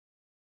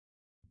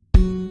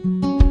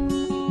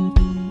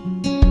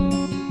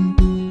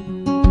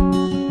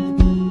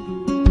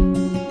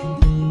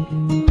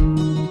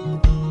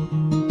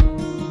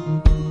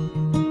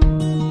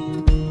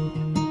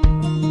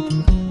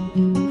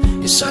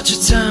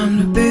time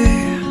to be,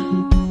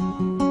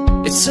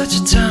 it's such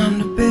a time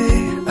to be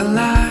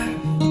alive.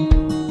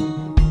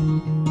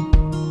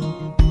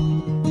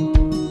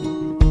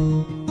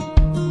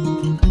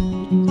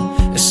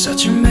 It's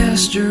such a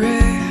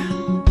mystery,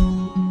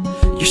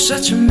 you're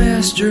such a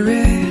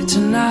mystery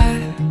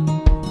tonight.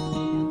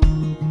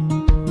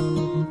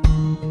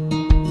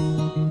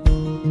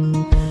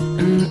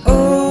 And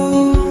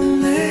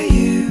only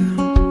you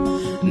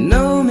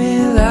know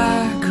me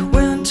like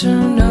winter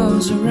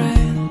knows the rain.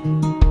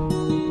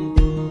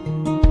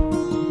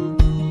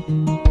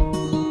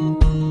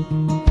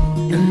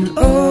 And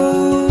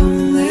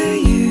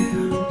only you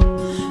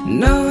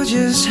know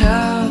just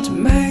how to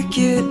make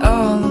it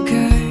all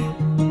okay.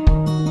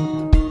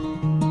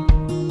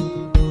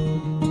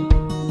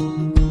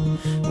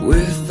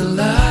 With the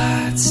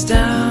lights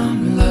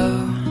down low,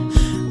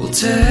 we'll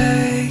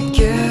take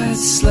it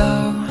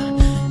slow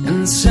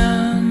and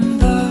send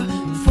the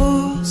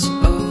fools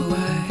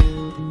away.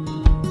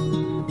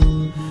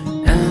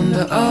 And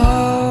I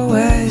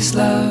always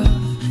love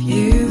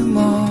you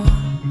more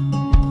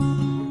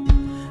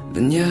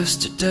than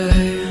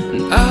yesterday.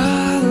 And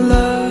I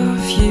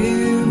love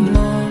you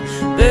more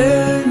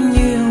than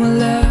you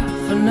will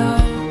ever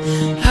know.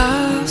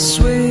 How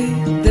sweet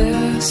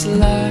this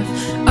life,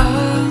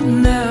 I'll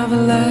never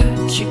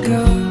let you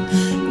go.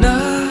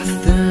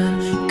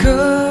 Nothing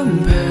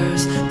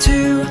compares to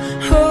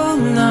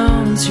holding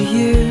on to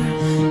you.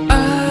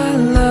 I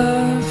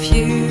love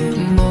you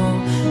more,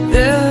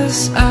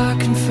 this I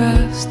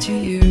confess to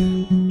you.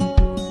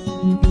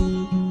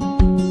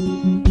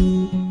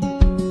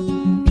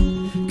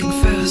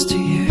 Confess to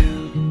you.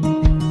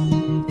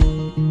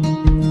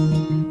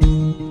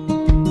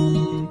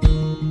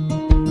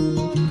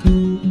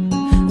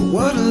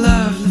 What a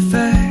lovely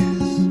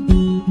face,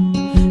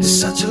 it's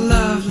such a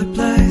lovely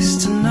place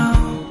to know.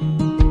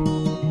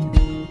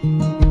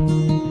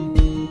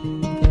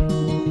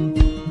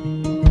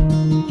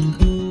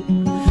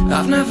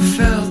 I've never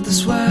felt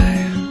this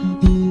way,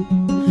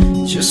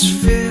 just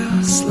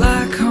feels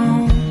like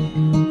home.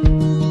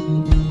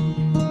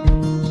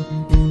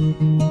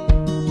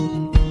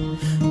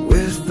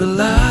 With the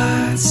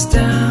lights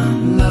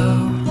down low,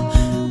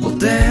 we'll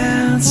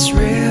dance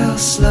real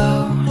slow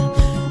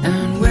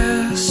and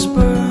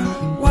whisper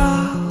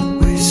while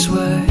we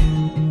sway.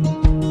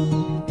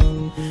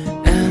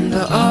 And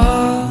I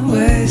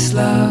always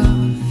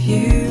love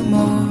you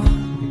more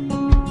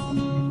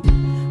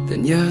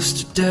than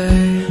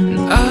yesterday. And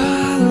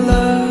I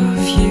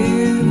love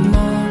you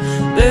more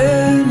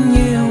than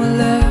you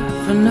will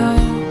ever know.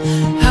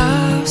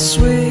 How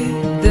sweet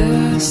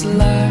this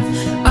life,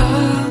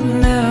 I'll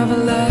never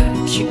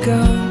let you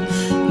go.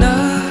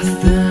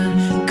 Nothing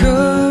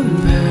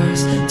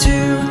compares to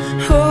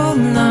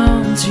holding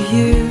on to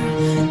you.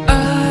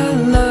 I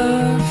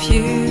love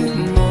you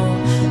more,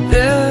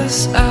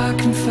 this I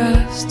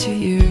confess to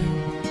you.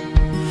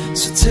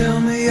 So tell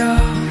me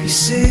all your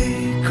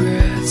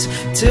secrets,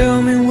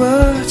 tell me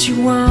what you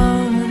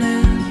want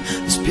in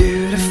this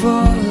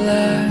beautiful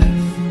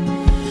life.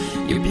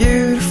 You're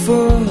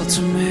beautiful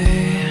to me,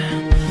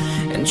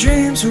 and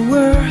dreams are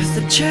worth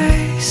the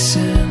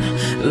chasing.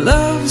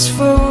 Love is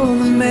for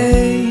the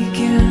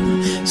making.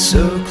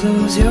 So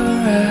close your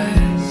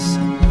eyes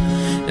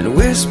and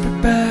whisper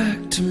back